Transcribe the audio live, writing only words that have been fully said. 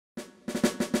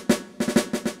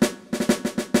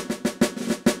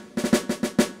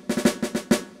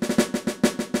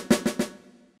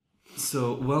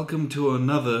So, welcome to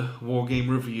another Wargame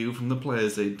review from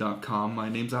theplayersaid.com. My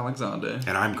name's Alexander.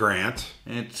 And I'm Grant.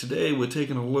 And today we're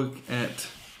taking a look at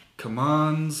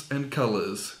Commands and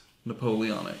Colors,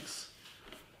 Napoleonics.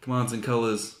 Commands and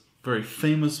Colors, very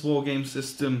famous wargame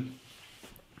system.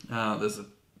 There's a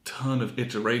ton of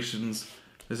iterations.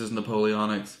 This is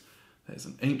Napoleonics. There's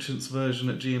an Ancients version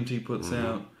that GMT puts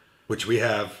out. Which we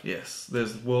have. Yes,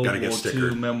 there's World War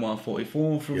II Memoir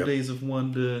 44 from Days of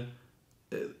Wonder.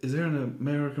 Is there an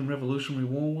American Revolutionary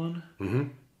War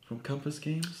one? From Compass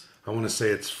Games? I want to say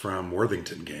it's from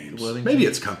Worthington Games. Worthington? Maybe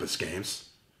it's Compass Games.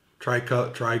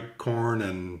 Tricorn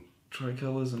and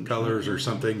Tricolors and Colors or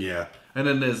something, yeah. And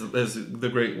then there's the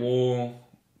Great War,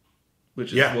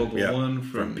 which is World War One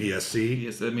from PSC.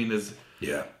 Yes, I mean there's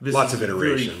lots of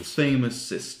iterations. Very famous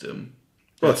system.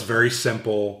 Well, it's very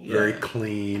simple, very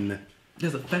clean.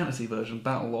 There's a fantasy version,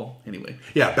 Battle Law, anyway.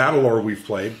 Yeah, Battle Lore we've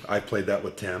played. I played that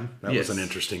with Tim. That was an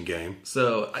interesting game.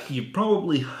 So, you've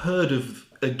probably heard of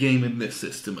a game in this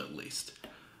system, at least.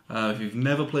 If you've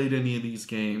never played any of these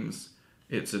games,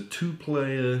 it's a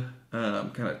two-player,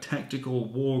 kind of tactical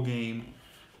war game.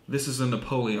 This is a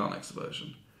Napoleonics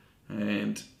version.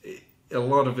 And a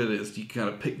lot of it is you kind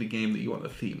of pick the game that you want the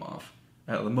theme of.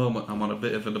 At the moment, I'm on a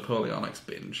bit of a Napoleonics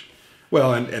binge.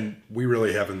 Well, and we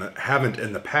really haven't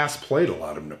in the past played a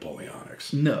lot of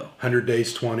Napoleonics. No. 100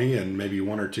 Days 20 and maybe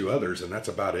one or two others, and that's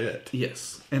about it.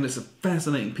 Yes, and it's a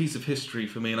fascinating piece of history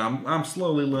for me, and I'm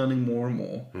slowly learning more and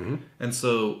more. And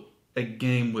so, a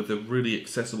game with a really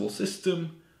accessible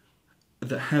system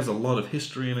that has a lot of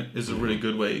history in it is a really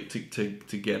good way to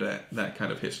get at that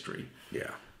kind of history.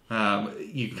 Yeah.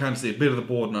 You can kind of see a bit of the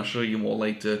board, and I'll show you more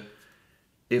later.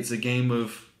 It's a game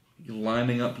of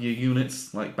lining up your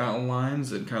units like battle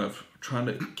lines and kind of trying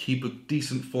to keep a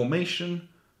decent formation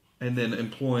and then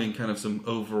employing kind of some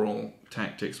overall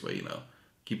tactics where,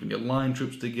 keeping your line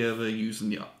troops together,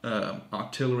 using your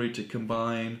artillery to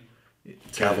combine.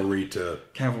 Cavalry to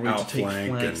take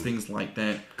flanks, things like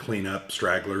that. Clean up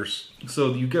stragglers.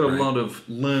 So you get a lot of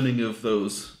learning of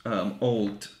those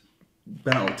old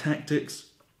battle tactics,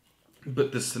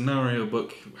 but the scenario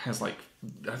book has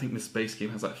I think this base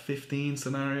game has 15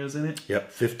 scenarios in it.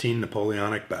 Yep, 15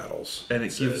 Napoleonic battles. And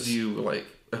it gives you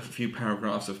a few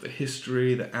paragraphs of the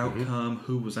history, the outcome,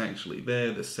 who was actually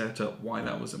there, the setup, why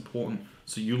that was important.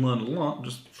 So you learn a lot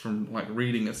just from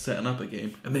reading and setting up a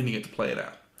game, and then you get to play it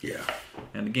out. Yeah.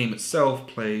 And the game itself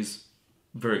plays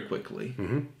very quickly.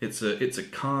 It's a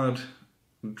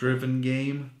card-driven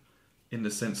game in the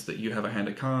sense that you have a hand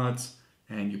of cards,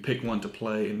 and you pick one to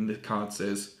play, and the card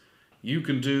says, you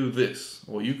can do this,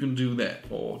 or you can do that,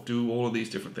 or do all of these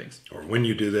different things. Or when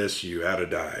you do this, you add a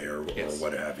die, or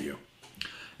what have you.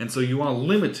 And so you are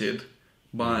limited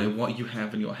by what you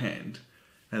have in your hand.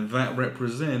 And that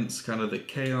represents kind of the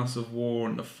chaos of war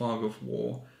and the fog of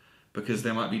war. Because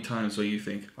there might be times where you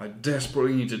think, I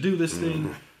desperately need to do this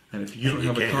thing. And if you don't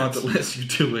have a card that lets you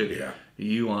do it,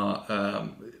 you are,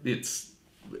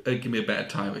 it can be a bad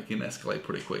time. It can escalate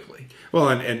pretty quickly. Well,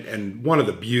 and one of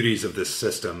the beauties of this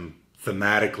system,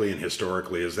 thematically and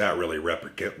historically, is that really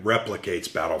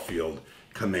replicates Battlefield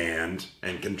command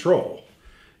and control.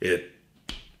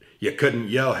 You couldn't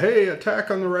yell, hey, attack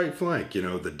on the right flank.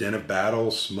 The din of battle,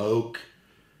 smoke.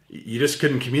 You just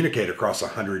couldn't communicate across a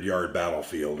 100-yard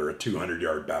battlefield or a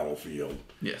 200-yard battlefield.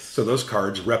 Yes. So those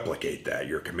cards replicate that.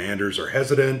 Your commanders are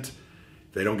hesitant.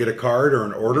 They don't get a card or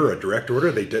an order, a direct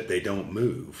order, they don't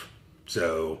move.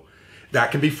 So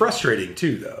that can be frustrating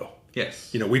too, though.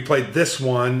 Yes. We played this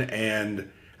one,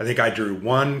 and I think I drew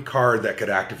one card that could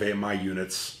activate my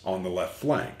units on the left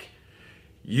flank.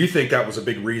 You think that was a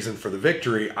big reason for the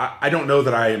victory. I don't know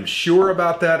that I am sure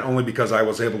about that, only because I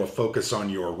was able to focus on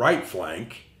your right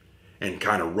flank and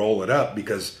kind of roll it up,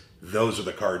 because those are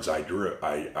the cards I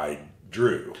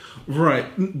drew. Right.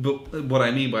 But what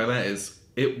I mean by that is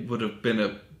it would have been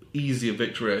an easier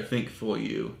victory, I think, for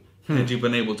you had you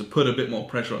been able to put a bit more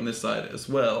pressure on this side as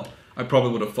well. I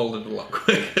probably would have folded a lot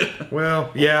quicker.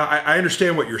 Well, yeah, I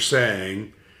understand what you're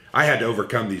saying. I had to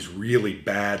overcome these really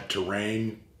bad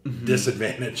terrain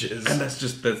disadvantages. And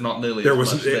there's not nearly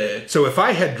as much there. So if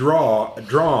I had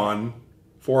drawn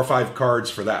 4 or 5 cards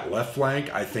for that left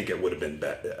flank, I think it would have been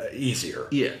easier.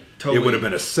 Yeah, totally. It would have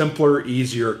been a simpler,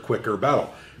 easier, quicker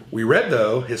battle. We read,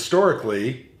 though,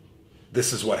 historically,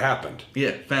 this is what happened.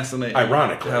 Yeah, fascinating.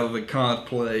 Ironically. How the card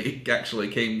play actually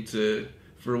came to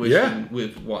fruition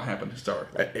with what happened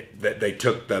historically. They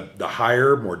took the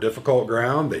higher, more difficult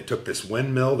ground. They took this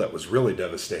windmill that was really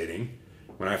devastating.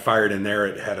 When I fired in there,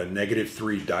 it had a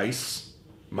 -3 dice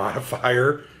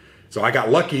modifier. So I got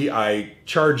lucky. I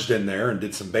charged in there and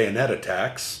did some bayonet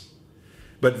attacks.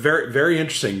 But very, very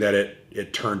interesting that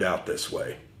it turned out this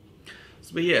way.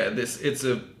 But yeah, it's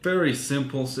a very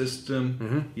simple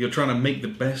system. You're trying to make the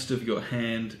best of your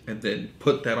hand and then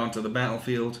put that onto the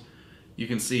battlefield. You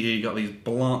can see here you got these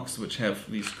blocks which have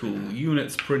these cool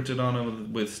units printed on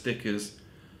them with stickers.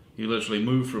 You literally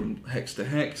move from hex to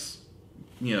hex,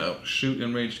 shoot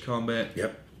in ranged combat,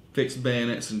 fix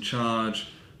bayonets and charge,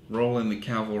 roll in the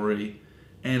cavalry.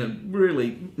 And it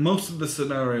really, most of the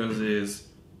scenarios is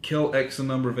kill X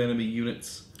number of enemy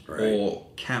units, or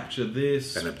capture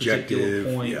this an particular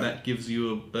objective point that gives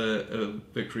you a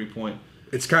victory point.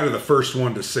 It's kind of the first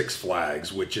one to 6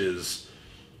 flags, which is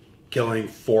killing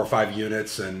 4 or 5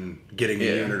 units and getting a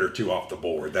unit or 2 off the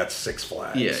board. That's 6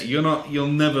 flags. Yeah, you'll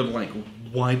never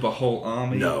wipe a whole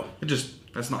army. No.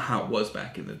 That's not how it was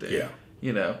back in the day.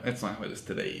 Yeah. That's not how it is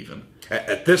today even.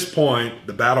 At this point,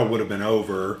 the battle would have been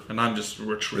over. And I'm just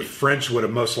retreating. The French would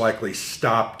have most likely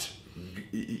stopped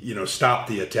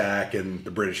the attack, and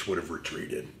the British would have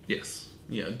retreated. Yes.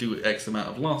 Do X amount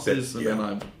of losses, and then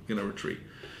I'm going to retreat.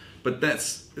 But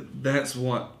that's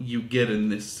what you get in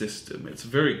this system. It's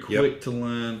very quick to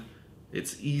learn.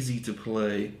 It's easy to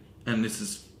play, and this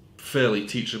is fairly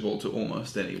teachable to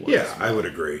almost anyone. Yeah, I would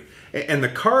agree. And the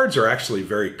cards are actually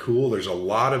very cool. There's a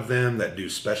lot of them that do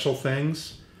special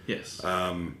things. Yes.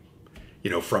 From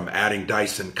adding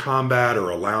dice in combat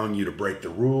or allowing you to break the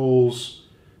rules.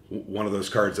 One of those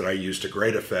cards that I used to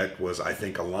great effect was, I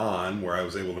think, Elan, where I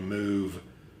was able to move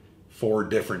 4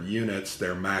 different units,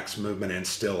 their max movement and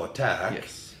still attack.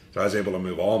 Yes. So I was able to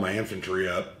move all my infantry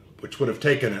up, which would have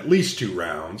taken at least 2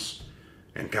 rounds,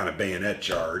 and kind of bayonet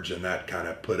charge, and that kind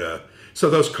of so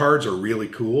those cards are really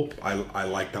cool. I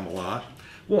like them a lot.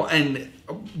 Well, and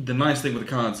the nice thing with the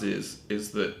cards is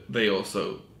that they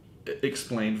also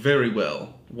explain very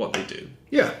well what they do.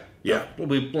 Yeah. Yeah.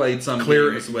 We played some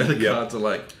games where the cards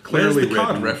are clearly where's the card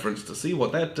written reference to see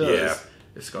what that does? Yeah.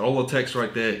 It's got all the text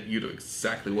right there. You know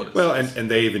exactly what it says. Well, says. and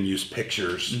they even use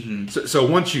pictures. So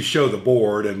once you show the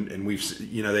board, and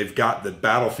they've got the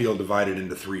battlefield divided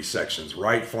into 3 sections: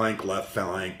 right flank, left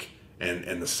flank,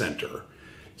 and the center.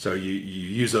 So you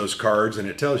use those cards, and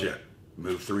it tells you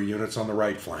move 3 units on the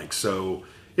right flank. So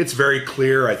it's very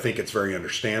clear. I think it's very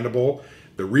understandable.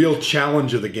 The real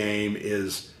challenge of the game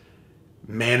is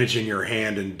managing your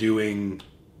hand and doing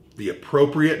the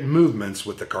appropriate movements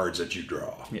with the cards that you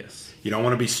draw. Yes. You don't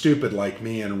want to be stupid like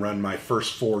me and run my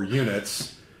first 4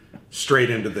 units straight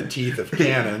into the teeth of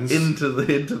cannons. into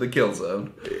the kill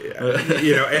zone.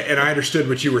 And I understood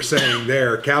what you were saying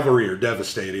there. Cavalry are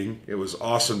devastating. It was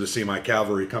awesome to see my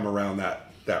cavalry come around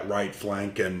that right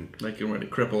flank, and they can really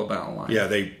cripple a battle line. Yeah,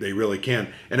 they really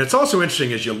can. And it's also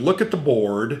interesting as you look at the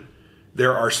board,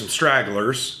 there are some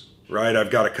stragglers, right? I've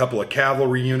got a couple of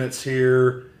cavalry units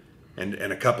here and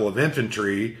a couple of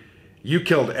infantry. You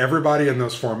killed everybody in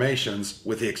those formations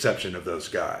with the exception of those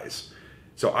guys.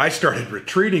 So I started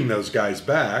retreating those guys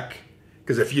back,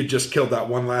 because if you just killed that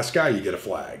one last guy, you get a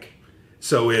flag.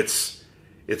 So it's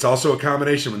also a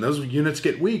combination. When those units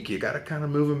get weak, you got to kind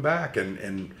of move them back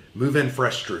and move in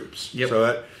fresh troops. Yep.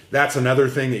 So that's another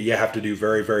thing that you have to do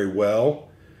very, very well.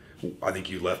 I think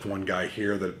you left one guy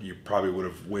here that you probably would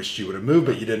have wished you would have moved,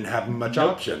 but you didn't have much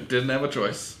option. Didn't have a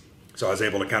choice. So I was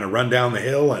able to kind of run down the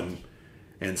hill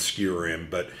and skewer him.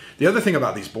 But the other thing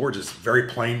about these boards is very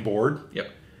plain board. Yep.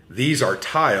 These are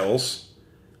tiles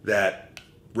that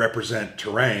represent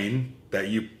terrain that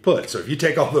you put. So if you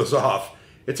take all those off,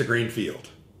 it's a green field.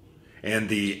 And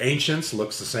the Ancients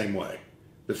looks the same way.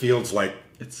 The field's like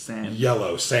it's sand.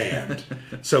 Yellow sand.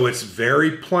 So it's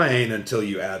very plain until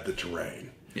you add the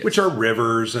terrain, yes. which are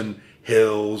rivers and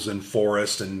hills and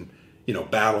forests and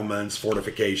battlements,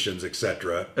 fortifications,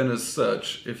 etc. And as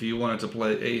such, if you wanted to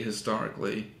play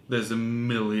ahistorically, there's a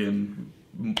million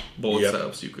board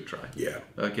setups you could try. Yeah.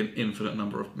 Like an infinite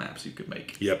number of maps you could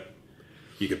make. Yep.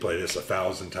 You could play this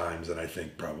 1,000 times and I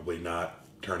think probably not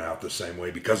turn out the same way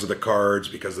because of the cards,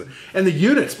 and the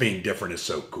units being different is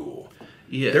so cool.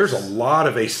 Yes. There's a lot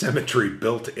of asymmetry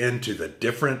built into the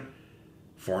different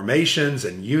formations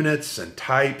and units and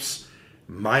types.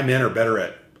 My men are better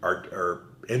at our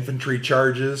infantry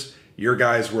charges. Your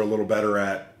guys were a little better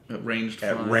at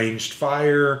ranged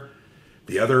fire.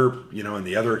 The other, in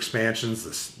the other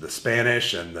expansions, the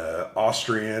Spanish and the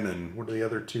Austrian, and what are the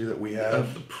other 2 that we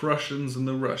have? The Prussians and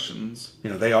the Russians.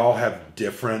 They all have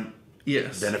different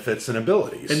benefits and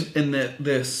abilities. And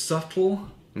they're subtle,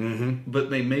 but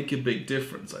they make a big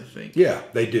difference, I think. Yeah,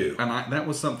 they do. And that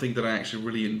was something that I actually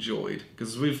really enjoyed,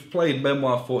 because we've played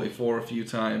Memoir 44 a few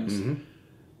times,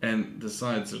 and the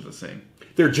sides are the same.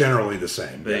 They're generally the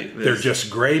same. They're just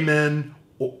gray men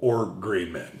or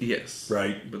green men. Yes.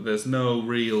 Right? But there's no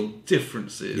real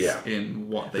differences Yeah. in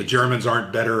what they The Germans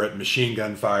aren't better at machine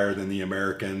gun fire than the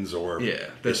Americans, or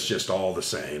it's just all the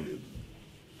same.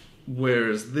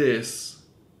 Whereas this,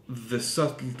 the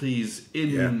subtleties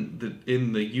in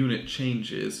the unit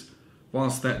changes,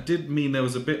 whilst that did mean there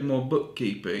was a bit more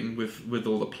bookkeeping with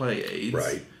all the play aids,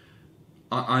 Right.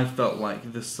 I felt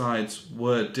like the sides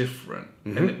were different,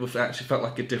 and it actually felt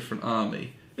like a different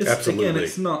army. Absolutely. Again,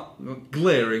 it's not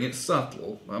glaring, it's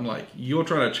subtle. I'm like, you're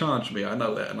trying to charge me, I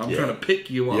know that, and I'm trying to pick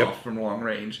you off from long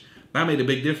range. That made a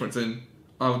big difference in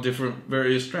our different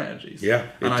various strategies. Yeah,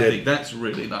 and I think that's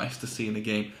really nice to see in a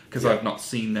game, because I've not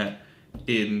seen that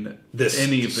in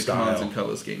any of the Commands and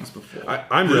Colors games before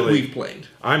we've played.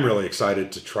 I'm really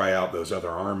excited to try out those other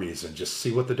armies and just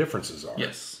see what the differences are.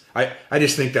 Yes. I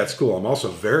just think that's cool. I'm also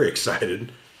very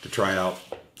excited to try out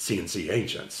CNC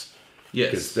Ancients.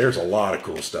 Yes. Because there's a lot of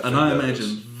cool stuff and in I those.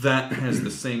 imagine that has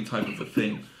the same type of a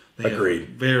thing. They Agreed. have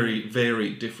very,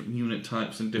 very different unit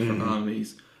types and different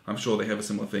armies. I'm sure they have a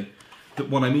similar thing.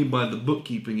 What I mean by the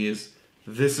bookkeeping is,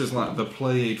 this is like the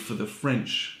play aid for the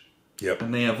French. Yep.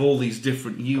 And they have all these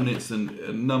different units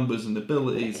and numbers and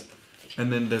abilities.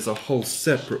 And then there's a whole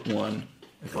separate one,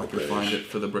 if I can find it,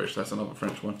 for the British. That's another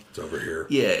French one. It's over here.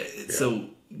 Yeah, so,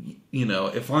 you know,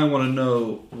 if I want to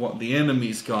know what the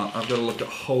enemy's got, I've got to look at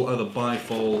a whole other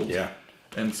bifold. Yeah.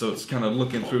 And so it's kind of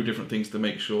looking through different things to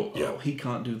make sure, he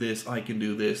can't do this, I can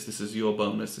do this, this is your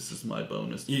bonus, this is my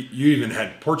bonus. You even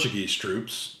had Portuguese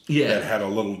troops that had a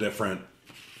little different...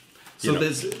 So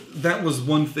that was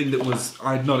one thing that was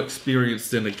I'd not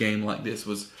experienced in a game like this.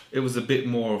 It was a bit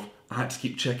more of, I had to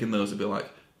keep checking those and be like,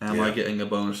 am I getting a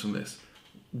bonus from this?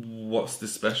 What's the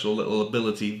special little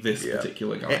ability this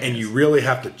particular guy has? And you really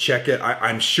have to check it.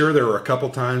 I'm sure there were a couple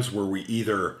times where we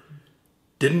either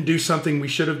didn't do something we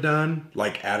should have done,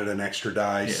 like added an extra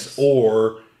dice,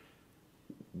 or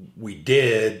we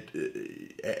did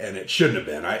and it shouldn't have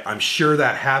been. I'm sure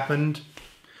that happened.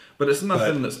 But it's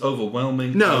nothing that's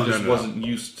overwhelming. No, I just wasn't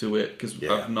used to it because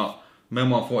I've not...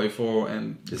 Memoir 44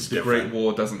 and the Great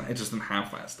War doesn't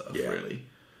have that stuff, really.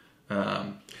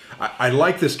 I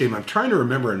like this game. I'm trying to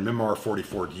remember in Memoir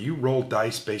 44, do you roll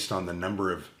dice based on the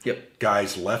number of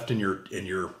guys left in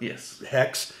your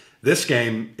hex? This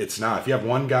game, it's not. If you have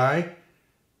one guy...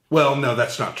 Well, no,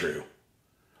 that's not true.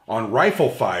 On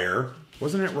Rifle Fire...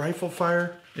 Wasn't it Rifle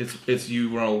Fire? It's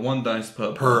you roll one dice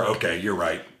per block. Okay, you're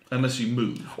right. Unless you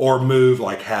move. Or move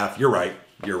like half. You're right.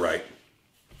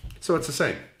 So it's the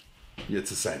same. It's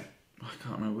the same. I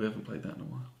can't remember. We haven't played that in a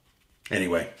while.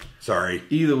 Anyway, sorry.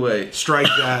 Either way. Strike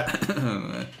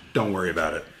that. Don't worry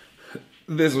about it.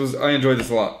 I enjoyed this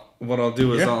a lot. What I'll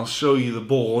do is I'll show you the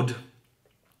board.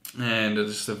 And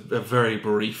just a very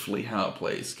briefly how it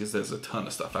plays. Because there's a ton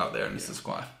of stuff out there. And this is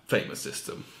quite a famous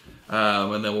system.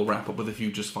 And then we'll wrap up with a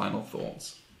few just final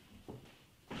thoughts.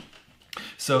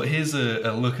 So here's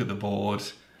a look at the board.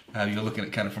 You're looking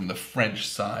at kind of from the French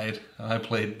side. I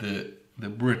played the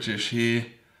British here.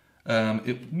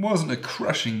 It wasn't a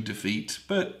crushing defeat,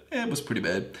 but it was pretty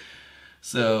bad.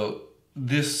 So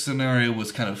this scenario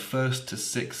was kind of 1st to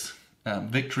 6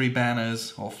 victory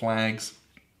banners or flags.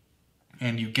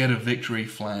 And you get a victory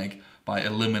flag by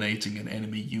eliminating an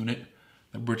enemy unit.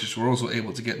 The British were also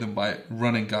able to get them by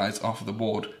running guys off of the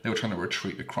board. They were trying to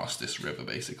retreat across this river,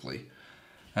 basically.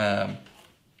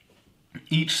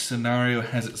 Each scenario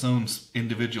has its own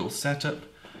individual setup,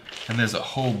 and there's a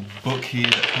whole book here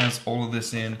that has all of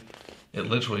this in. It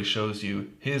literally shows you,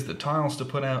 here's the tiles to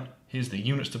put out, here's the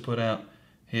units to put out,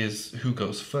 here's who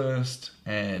goes first,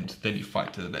 and then you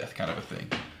fight to the death kind of a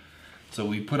thing. So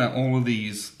we put out all of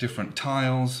these different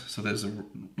tiles, so there's a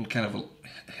kind of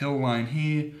a hill line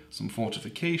here, some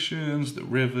fortifications, the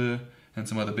river, and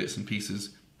some other bits and pieces.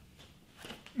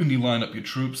 And you line up your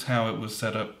troops, how it was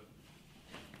set up,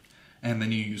 and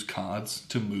then you use cards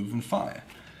to move and fire.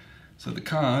 So the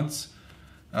cards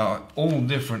are all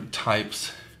different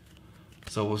types.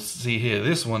 So we'll see here,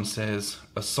 this one says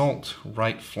Assault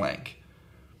Right Flank.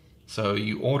 So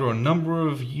you order a number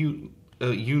of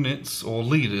units or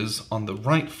leaders on the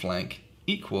right flank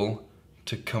equal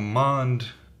to command,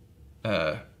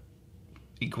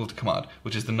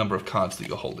 which is the number of cards that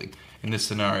you're holding. In this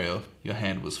scenario, your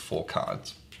hand was 4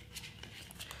 cards.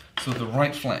 So the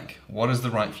right flank, what is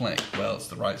the right flank? Well, it's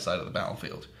the right side of the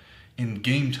battlefield. In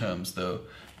game terms, though,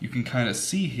 you can kind of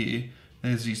see here,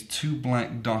 there's these 2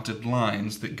 black dotted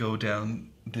lines that go down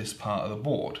this part of the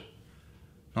board.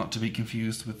 Not to be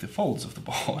confused with the folds of the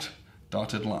board,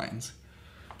 dotted lines.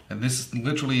 And this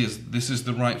literally this is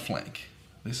the right flank.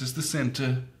 This is the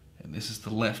center, and this is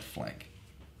the left flank.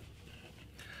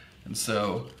 And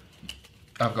so,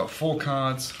 I've got 4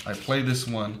 cards, I play this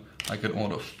one, I can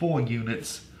order 4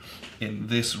 units in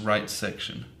this right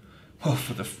section. Well,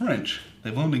 for the French,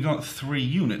 they've only got 3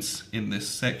 units in this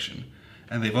section,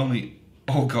 and they've only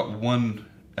all got 1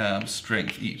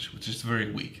 strength each, which is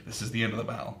very weak. This is the end of the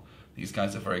battle. These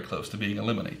guys are very close to being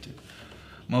eliminated.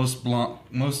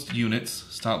 Most units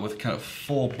start with kind of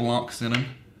 4 blocks in them,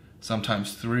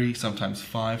 sometimes 3, sometimes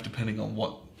 5, depending on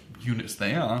what units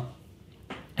they are.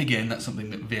 Again, that's something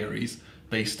that varies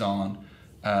based on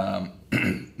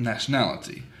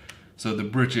nationality. So the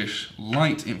British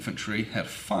light infantry had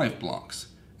 5 blocks,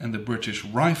 and the British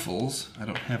rifles, I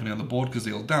don't have any on the board because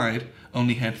they all died,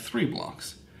 only had 3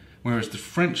 blocks. Whereas the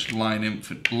French line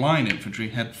infantry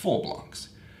had 4 blocks,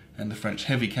 and the French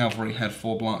heavy cavalry had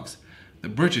 4 blocks. The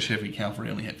British heavy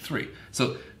cavalry only had 3.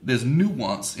 So there's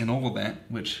nuance in all of that,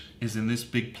 which is in this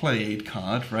big play aid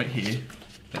card right here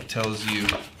that tells you,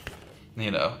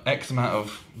 you know, X amount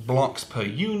of blocks per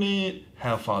unit,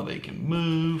 how far they can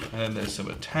move, and there's some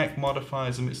attack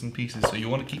modifiers and bits and pieces, so you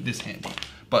want to keep this handy.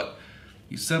 But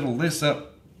you settle this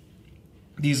up,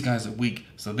 these guys are weak,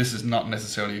 so this is not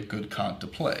necessarily a good card to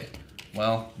play.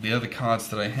 Well, the other cards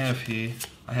that I have here,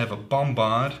 I have a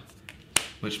bombard,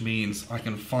 which means I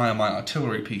can fire my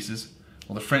artillery pieces.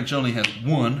 Well, the French only has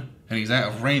 1, and he's out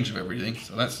of range of everything,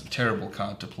 so that's a terrible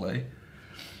card to play.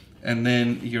 And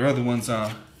then your other ones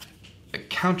are a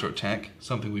counterattack,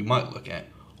 something we might look at,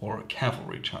 or a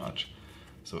cavalry charge.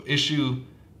 So issue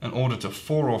an order to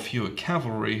 4 or fewer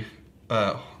cavalry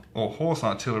or horse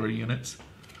artillery units,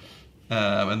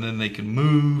 and then they can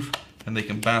move and they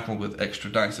can battle with extra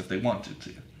dice if they wanted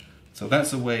to. So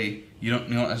that's a way you're not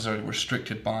necessarily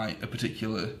restricted by a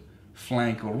particular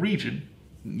flank or region.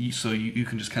 So you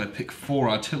can just kind of pick 4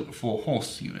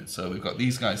 horse units. So we've got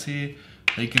these guys here,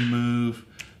 they can move,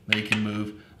 they can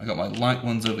move. I got my light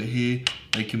ones over here,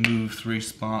 they can move 3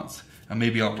 spots, and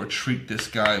maybe I'll retreat this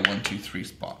guy 1, 2, 3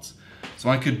 spots. So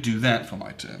I could do that for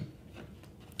my turn.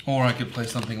 Or I could play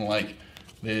something like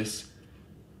this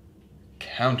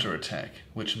counterattack,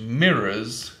 which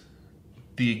mirrors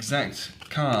the exact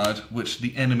card which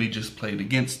the enemy just played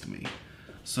against me.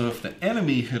 So if the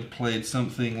enemy had played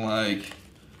something like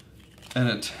an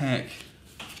attack,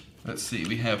 let's see,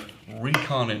 we have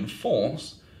recon in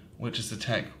force, which is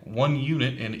attack 1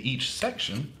 unit in each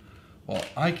section. Well,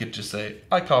 I could just say,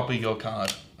 I copy your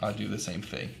card, I do the same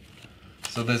thing.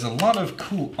 So there's a lot of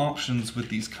cool options with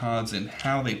these cards in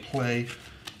how they play,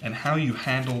 and how you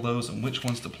handle those and which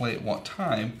ones to play at what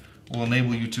time will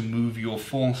enable you to move your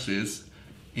forces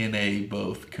in a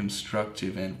both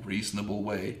constructive and reasonable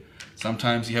way.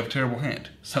 Sometimes you have a terrible hand.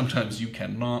 Sometimes you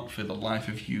cannot, for the life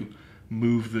of you,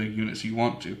 move the units you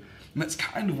want to. And that's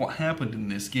kind of what happened in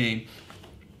this game.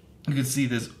 You can see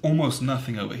there's almost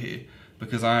nothing over here,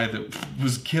 because I either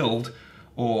was killed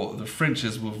or the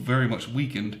Frenches were very much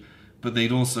weakened, but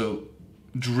they'd also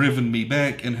driven me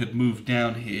back and had moved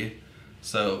down here.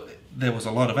 So there was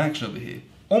a lot of action over here.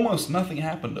 Almost nothing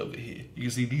happened over here. You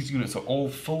can see these units are all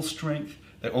full strength.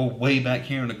 They're all way back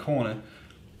here in the corner.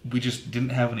 We just didn't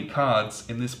have any cards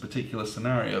in this particular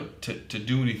scenario to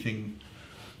do anything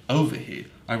over here.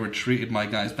 I retreated my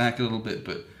guys back a little bit,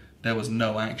 but there was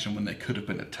no action when there could have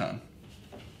been a ton.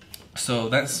 So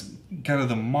that's kind of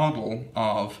the model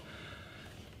of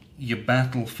your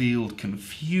battlefield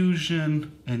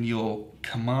confusion and your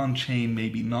command chain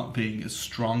maybe not being as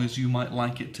strong as you might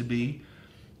like it to be.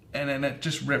 And then that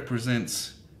just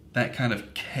represents that kind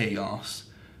of chaos.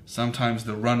 Sometimes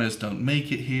the runners don't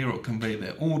make it here or convey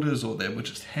their orders, or they were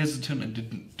just hesitant and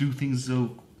didn't do things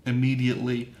so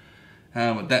immediately.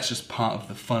 But that's just part of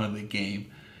the fun of the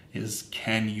game, is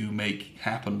can you make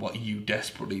happen what you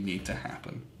desperately need to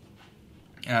happen.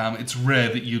 It's rare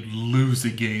that you'd lose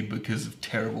a game because of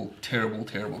terrible, terrible,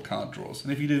 terrible card draws.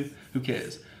 And if you do, who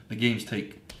cares? The games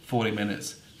take 40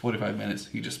 minutes, 45 minutes,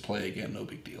 you just play again, no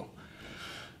big deal.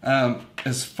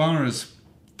 As far as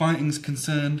fighting's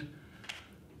concerned,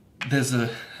 there's a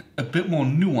bit more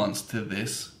nuance to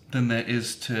this than there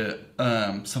is to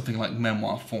something like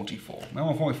Memoir 44.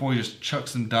 Memoir 44, you just chuck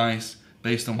some dice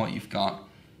based on what you've got,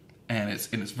 and it's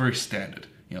very standard.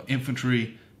 You know,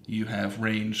 infantry, you have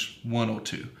range 1 or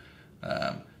 2.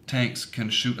 Tanks can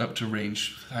shoot up to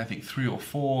range, I think, 3 or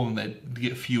 4, and they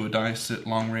get fewer dice at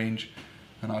long range,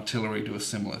 and artillery do a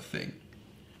similar thing.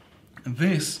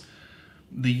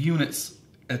 The units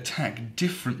attack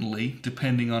differently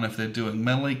depending on if they're doing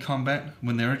melee combat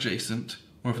when they're adjacent,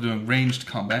 or if they're doing ranged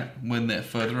combat when they're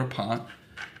further apart.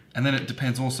 And then it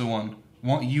depends also on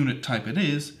what unit type it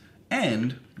is,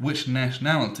 and which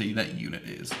nationality that unit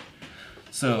is.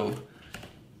 So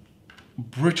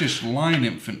British line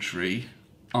infantry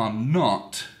are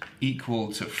not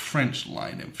equal to French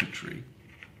line infantry.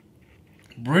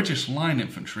 British line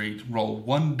infantry roll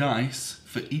 1 dice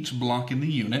for each block in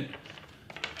the unit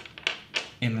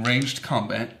in ranged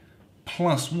combat,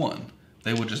 plus 1.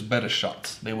 They were just better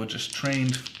shots. They were just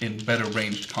trained in better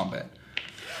ranged combat.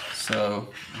 So,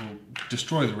 we'll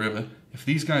destroy the river. If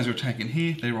these guys are attacking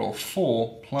here, they roll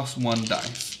 4 plus 1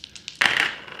 dice.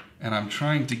 And I'm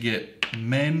trying to get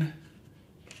men,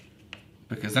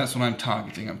 because that's what I'm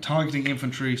targeting. I'm targeting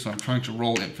infantry, so I'm trying to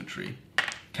roll infantry.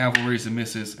 Cavalry is a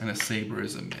misses, and a saber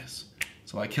is a miss.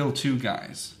 So I kill 2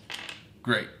 guys.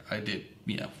 Great, I did,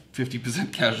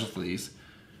 50% casualties.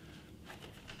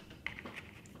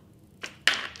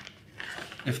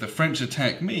 If the French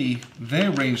attack me,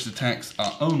 their ranged attacks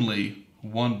are only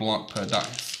 1 block per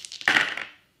dice.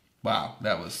 Wow,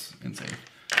 that was insane.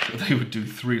 So they would do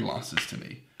 3 losses to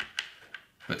me.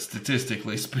 But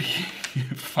statistically speaking,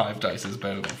 5 dice is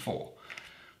better than 4.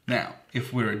 Now,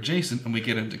 if we're adjacent and we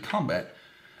get into combat,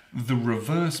 the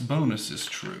reverse bonus is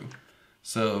true.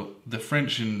 So the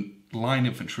French in line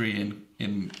infantry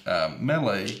in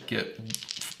melee get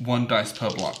 1 dice per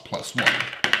block plus 1.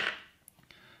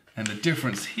 And the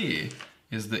difference here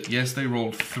is that, yes, they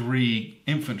rolled 3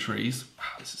 infantries.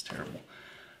 Wow, this is terrible.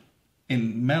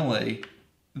 In melee,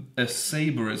 a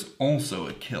saber is also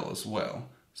a kill as well.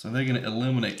 So they're going to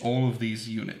eliminate all of these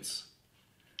units.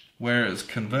 Whereas,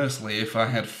 conversely, if I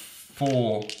had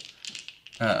 4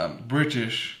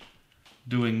 British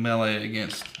doing melee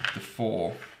against the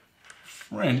 4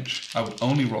 French, I would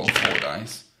only roll 4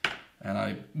 dice, and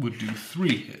I would do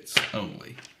 3 hits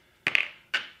only.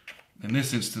 In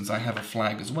this instance, I have a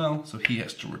flag as well, so he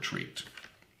has to retreat.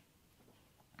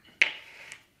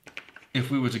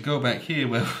 If we were to go back here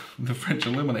where the French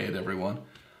eliminated everyone,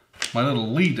 my little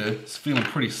leader is feeling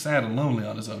pretty sad and lonely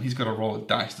on his own. He's got to roll a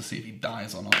dice to see if he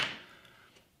dies or not.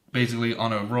 Basically,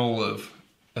 on a roll of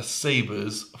a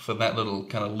sabers for that little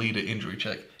kind of leader injury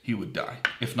check, he would die.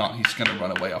 If not, he's going to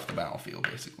run away off the battlefield,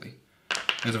 basically.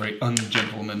 It was very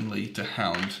ungentlemanly to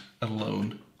hound a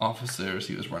lone officer as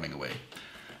he was running away.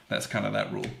 That's kind of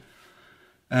that rule.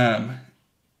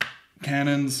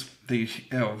 Cannons, they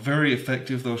are very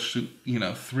effective. They'll shoot,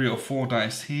 3 or 4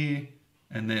 dice here,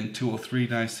 and then 2 or 3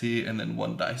 dice here, and then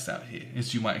 1 dice out here.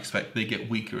 As you might expect, they get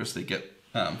weaker as they get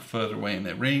further away in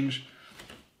their range.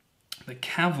 The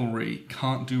cavalry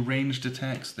can't do ranged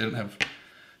attacks. They don't have,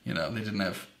 they didn't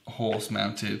have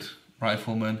horse-mounted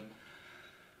riflemen.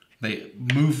 They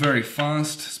move very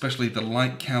fast, especially the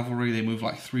light cavalry. They move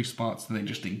like 3 spots, and they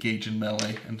just engage in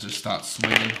melee and just start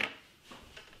swinging.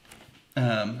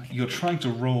 You're trying to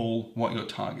roll what you're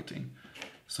targeting.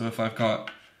 So if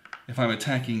I'm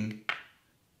attacking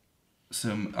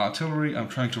some artillery, I'm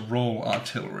trying to roll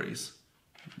artilleries.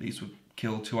 These would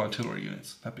kill 2 artillery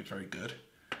units. That'd be very good.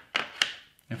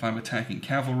 If I'm attacking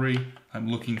cavalry, I'm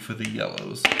looking for the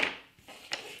yellows.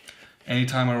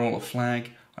 Anytime I roll a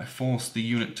flag, I force the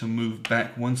unit to move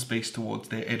back 1 space towards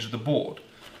their edge of the board.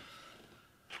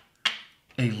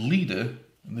 A leader,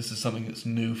 and this is something that's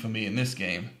new for me in this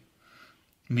game,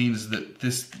 means that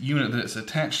this unit that it's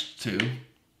attached to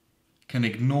can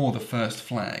ignore the first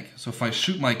flag. So if I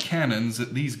shoot my cannons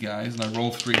at these guys, and I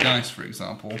roll 3 dice, for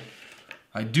example,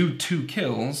 I do 2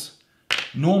 kills.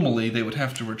 Normally, they would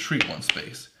have to retreat 1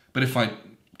 space. But if I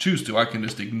choose to, I can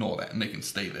just ignore that, and they can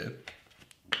stay there.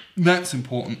 That's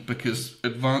important because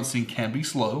advancing can be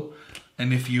slow,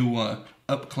 and if you were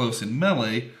up close in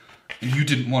melee and you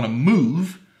didn't want to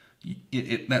move,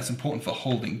 that's important for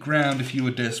holding ground if you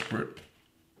were desperate,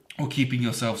 or keeping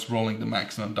yourselves rolling the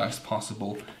maximum dice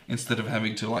possible instead of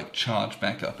having to charge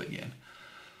back up again.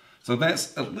 So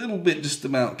that's a little bit just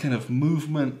about kind of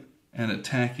movement and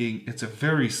attacking. It's a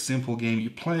very simple game. You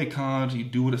play a card, you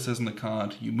do what it says in the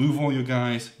card, you move all your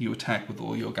guys, you attack with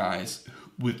all your guys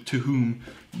to whom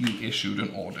you issued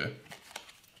an order.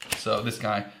 So this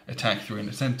guy attacked 3 in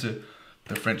the center.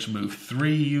 The French move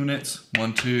 3 units,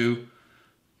 1, 2.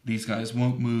 These guys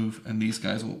won't move, and these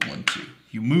guys will 1, 2.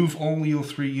 You move all your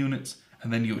 3 units,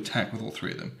 and then you attack with all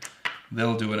 3 of them.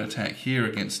 They'll do an attack here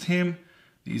against him.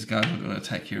 These guys will do an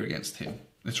attack here against him.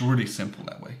 It's really simple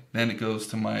that way. Then it goes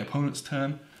to my opponent's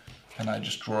turn, and I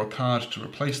just draw a card to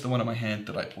replace the one in my hand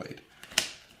that I played.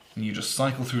 And you just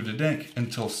cycle through the deck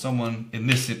until someone, in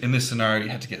this scenario, you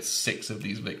had to get 6 of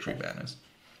these victory banners,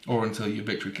 or until your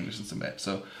victory conditions are met.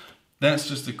 So that's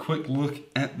just a quick look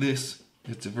at this.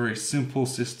 It's a very simple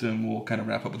system. We'll kind of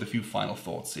wrap up with a few final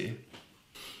thoughts here.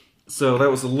 So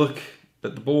that was a look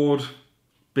at the board.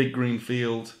 Big green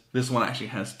field. This one actually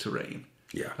has terrain.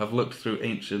 Yeah. I've looked through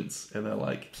Ancients, and they're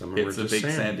like, Some of them it's are a just big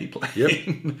sand. sandy plain.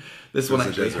 Yep. This one It's a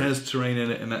actually desert. has terrain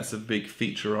in it, and that's a big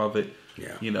feature of it.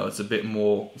 Yeah. You know, it's a bit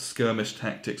more skirmish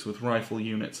tactics with rifle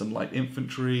units and light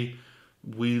infantry,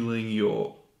 wheeling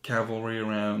your cavalry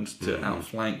around to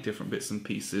outflank different bits and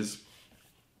pieces.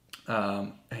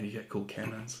 And you get cool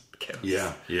cannons.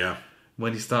 Yeah, yeah.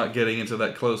 When you start getting into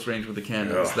that close range with the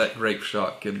cannons, Ugh. that grape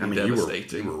shot can be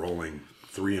devastating. You were rolling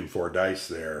 3 and 4 dice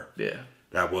there. Yeah.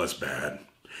 That was bad.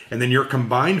 And then your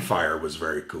combined fire was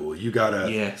very cool. You got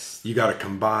a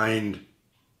combined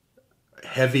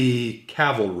heavy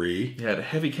cavalry. You had a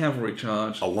heavy cavalry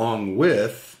charge Along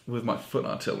with my foot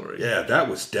artillery. Yeah, that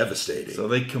was devastating. So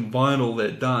they combine all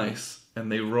their dice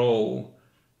and they roll.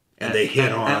 And they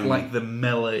hit on at like the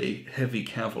melee heavy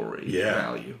cavalry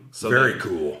value. So very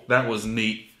cool. That was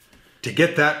neat. To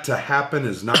get that to happen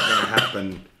is not going to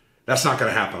happen. That's not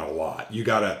going to happen a lot. You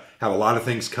got to have a lot of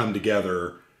things come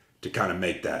together to kind of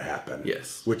make that happen.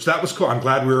 Yes. Which that was cool. I'm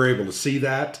glad we were able to see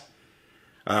that.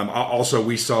 Also,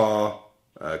 we saw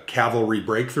cavalry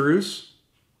breakthroughs.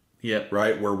 Yep.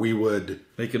 Right, where we would...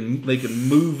 They can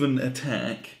move and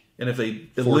attack. And if they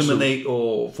eliminate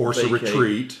or force a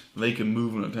retreat, they can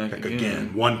move and attack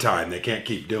again. One time. They can't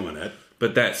keep doing it.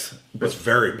 But that's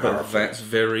very powerful. But that's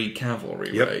very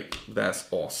cavalry, right? That's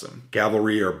awesome.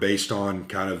 Cavalry are based on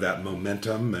kind of that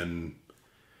momentum, and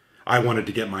I wanted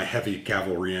to get my heavy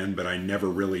cavalry in, but I never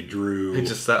really drew. They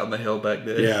just sat on the hill back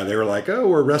there. Yeah, they were like, "Oh,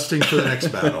 we're resting for the next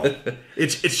battle."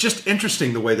 It's just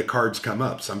interesting the way the cards come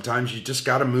up. Sometimes you just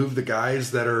got to move the guys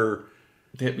that are.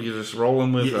 You're just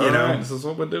rolling with, all right, this is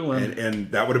what we're doing.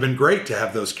 And that would have been great to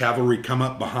have those cavalry come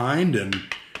up behind and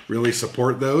really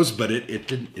support those, but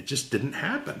it just didn't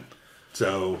happen.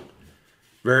 So,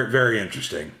 very, very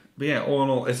interesting. But yeah, all in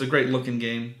all, it's a great looking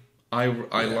game. I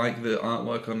like the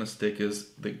artwork on the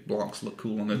stickers. The blocks look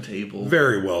cool on the table.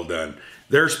 Very well done.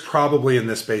 There's probably in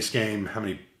this base game, how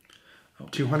many?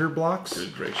 200 blocks?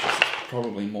 Good gracious. It's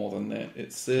probably more than that.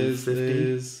 It says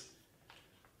there's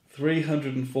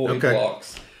 340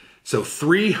 blocks. So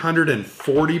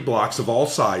 340 blocks of all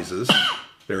sizes.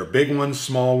 There are big ones,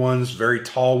 small ones, very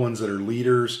tall ones that are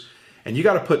leaders. And you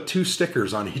got to put 2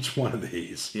 stickers on each one of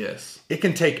these. Yes. It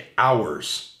can take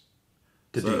hours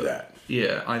to do that.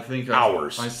 Yeah, I think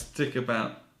hours. I stick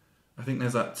about, I think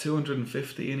there's like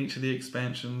 250 in each of the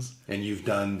expansions. And you've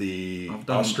done the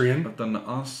Austrian? I've done the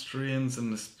Austrians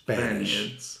and the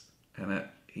Spaniards. And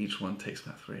each one takes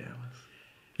about 3 hours.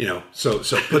 You know, so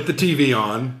put the TV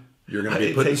on. You're going to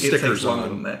be putting stickers it takes on.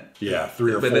 Longer than that. Yeah,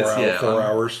 3 or 4 hours. 4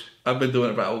 hours. I've been doing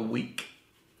it about a week.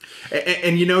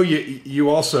 And you know, you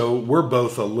also, we're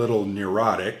both a little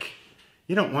neurotic.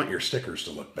 You don't want your stickers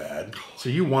to look bad. So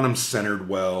you want them centered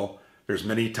well. There's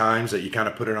many times that you kind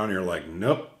of put it on and you're like,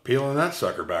 nope, peeling that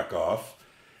sucker back off.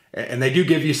 And they do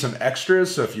give you some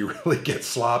extras, so if you really get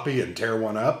sloppy and tear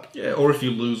one up. Yeah, or if you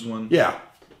lose one. Yeah.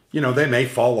 You know, they may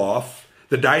fall off.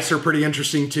 The dice are pretty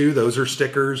interesting too. Those are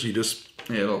stickers. You just...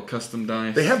 Yeah, little custom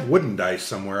dice. They have wooden dice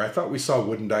somewhere. I thought we saw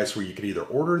wooden dice where you could either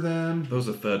order them. Those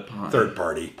are third party. Third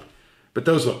party. But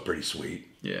those look pretty sweet.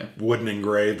 Yeah. Wooden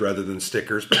engraved rather than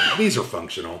stickers. But these are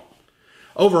functional.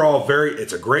 Overall,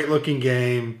 it's a great looking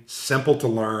game. Simple to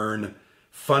learn.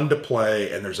 Fun to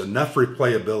play. And there's enough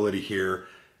replayability here.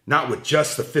 Not with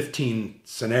just the 15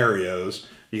 scenarios.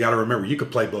 You got to remember, you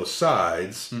could play both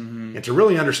sides. Mm-hmm. And to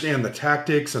really understand the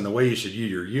tactics and the way you should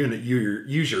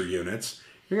use your units,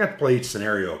 you're going to have to play each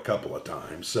scenario a couple of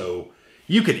times. So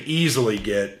you could easily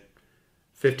get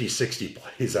 50, 60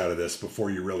 plays out of this before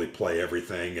you really play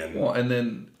everything. And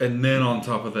then on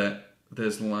top of that,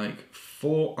 there's like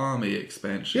 4 army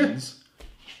expansions.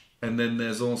 Yeah. And then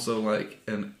there's also like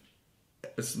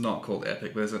it's not called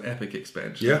epic, there's an epic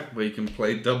expansion where you can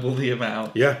play double the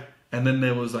amount. Yeah. And then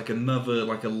there was like another,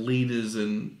 like a leaders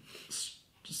and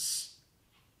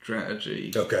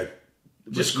strategy. Okay.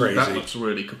 Just crazy. That looks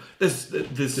really cool. This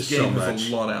game has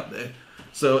a lot out there.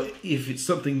 So if it's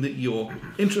something that you're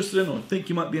interested in or think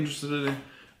you might be interested in,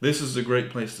 this is a great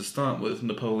place to start with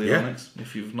Napoleonics,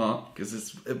 if you've not, because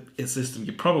it's a system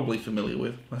you're probably familiar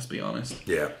with, let's be honest.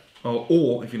 Yeah.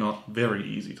 Or if you're not, very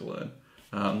easy to learn.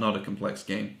 Not a complex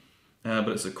game. But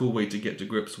it's a cool way to get to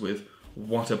grips with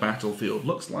what a battlefield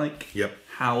looks like,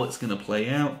 how it's going to play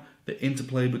out, the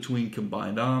interplay between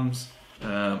combined arms,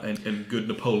 and good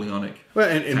Napoleonic. Well,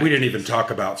 and we didn't even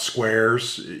talk about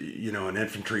squares, you know, and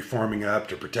infantry forming up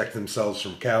to protect themselves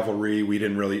from cavalry. We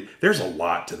didn't really... There's a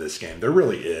lot to this game. There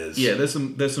really is. Yeah, there's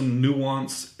some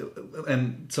nuance,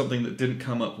 and something that didn't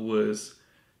come up was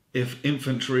if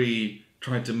infantry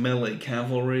tried to melee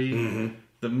cavalry... Mm-hmm.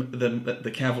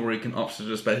 The cavalry can opt to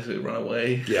just basically run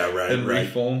away. Yeah, right. And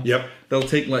reform. Yep. They'll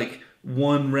take like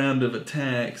one round of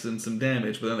attacks and some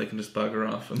damage, but then they can just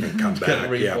bugger off and then come back,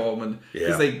 reform, and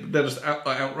because they'll just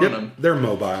outrun them. They're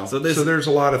mobile, so there's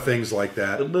a lot of things like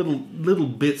that. The little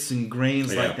bits and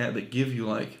grains like that give you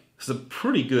like some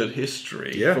pretty good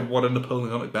history from what a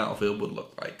Napoleonic battlefield would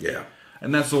look like. Yeah,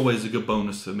 and that's always a good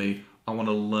bonus for me. I want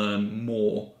to learn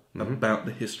more about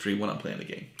the history when I'm playing a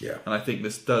game. Yeah, and I think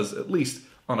this does, at least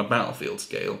on a battlefield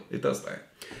scale, it does that.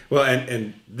 Well,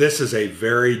 and this is a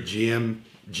very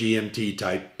GMT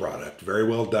type product. Very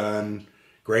well done.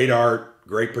 Great art,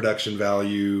 great production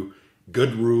value,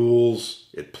 good rules.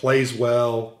 It plays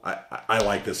well. I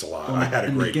like this a lot. I had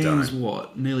a great time. The game's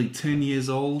what? Nearly 10 years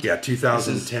old? Yeah,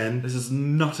 2010. This is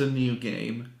not a new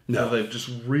game. No. They've just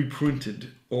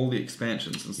reprinted all the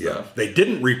expansions and stuff. Yeah. They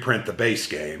didn't reprint the base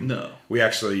game. No. We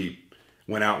actually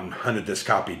went out and hunted this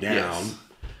copy down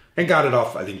and got it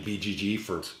off, I think, BGG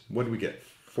for, what did we get?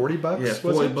 $40? Yeah,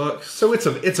 $40. So it's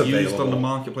available. Used on the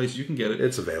marketplace, you can get it.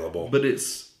 It's available. But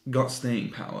it's got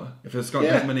staying power. If it's got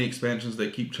that many expansions, they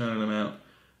keep churning them out.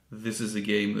 This is a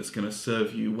game that's going to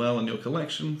serve you well in your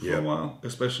collection for a while,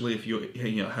 especially if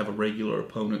you have a regular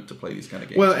opponent to play these kind of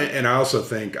games. Well, and I also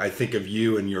think of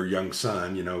you and your young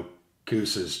son. You know,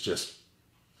 Koos is just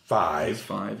 5. He's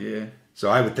 5, yeah. So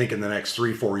I would think in the next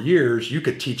 3-4 years, you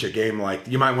could teach a game like,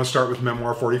 you might want to start with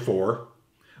Memoir 44.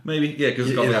 Maybe, yeah, because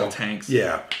it's got little tanks.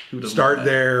 Yeah. Start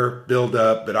there, build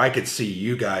up. But I could see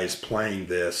you guys playing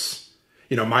this.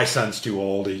 You know, my son's too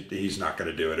old. He's not going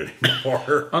to do it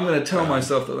anymore. I'm going to tell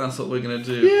myself that that's what we're going to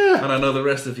do. Yeah. And I know the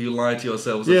rest of you lie to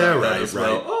yourselves about that as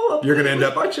well. Oh, you're going to end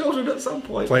up my children at some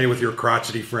point. Play with your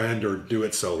crotchety friend or do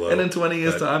it solo. And in 20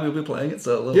 years' time, you'll be playing it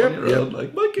solo on your own.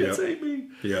 Like, my kids hate me.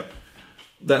 Yep.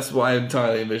 That's what I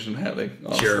entirely envision having,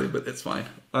 honestly, but it's fine.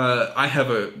 I have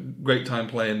a great time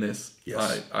playing this.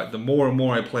 Yes. The more and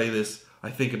more I play this, I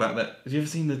think about that. Have you ever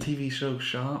seen the TV show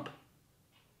Sharp?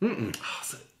 Mm-mm.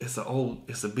 Oh,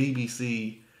 it's a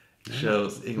BBC show.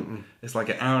 It's like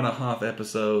an hour-and-a-half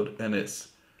episode, and it's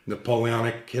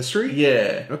Napoleonic history.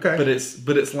 Yeah. Okay. But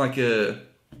it's like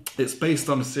it's based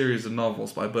on a series of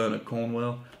novels by Bernard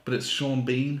Cornwell, but it's Sean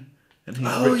Bean, and he's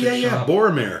Richard Sharp.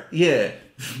 Boromir. Yeah,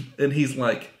 and he's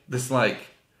like this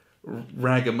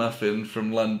ragamuffin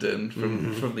from London,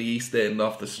 from the East End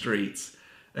off the streets,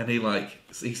 and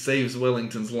he saves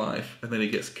Wellington's life, and then he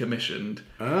gets commissioned,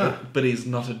 but he's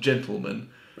not a gentleman.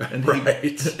 And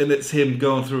and it's him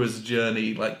going through his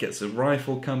journey, like gets a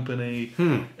rifle company,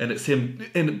 and it's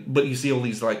him. But you see all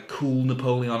these like cool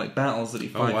Napoleonic battles that he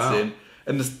fights in,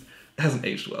 and this hasn't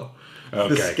aged well.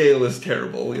 Okay. The scale is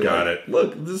this Got it.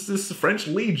 Look, this is the French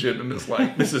Legion, and it's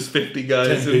like this is 50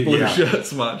 guys in blue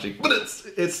shirts marching. But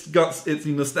it's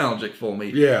nostalgic for me.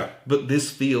 Yeah. But this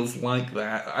feels like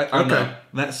that. I don't know.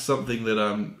 That's something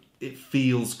that it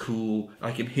feels cool.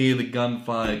 I can hear the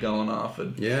gunfire going off,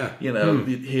 and you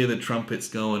hear the trumpets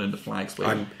going and the flags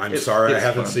waving. I'm sorry, I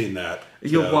haven't seen that.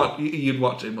 You'd watch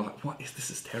it and be like, "What is this?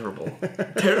 Is terrible."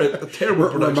 Terrible.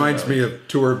 Production Reminds me of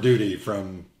Tour of Duty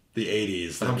from the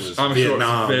 80s. That was I'm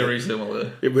Vietnam. Sure it's very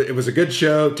similar. It was a good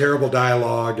show, terrible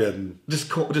dialogue, and just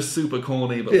super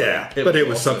corny. But it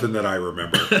was something that I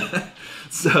remember.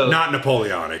 So not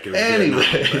Napoleonic. It was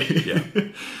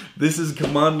anyway, this is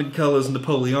Command and Colors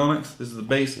Napoleonics. This is the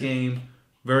base game.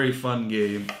 Very fun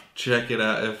game. Check it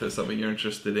out if it's something you're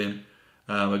interested in.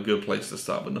 A good place to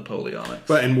start with Napoleonics.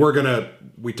 And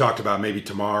we talked about maybe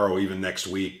tomorrow, even next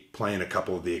week, playing a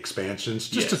couple of the expansions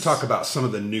just to talk about some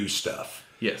of the new stuff.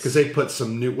 Yes, because they put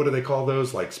some new. What do they call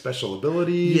those? Like special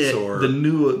abilities? Yeah, or the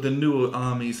newer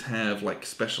armies have like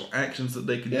special actions that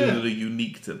they can do that are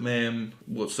unique to them.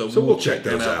 So we'll check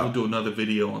those out. We'll do another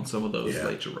video on some of those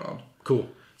later on. Cool.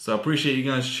 So I appreciate you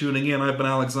guys tuning in. I've been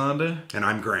Alexander, and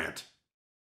I'm Grant.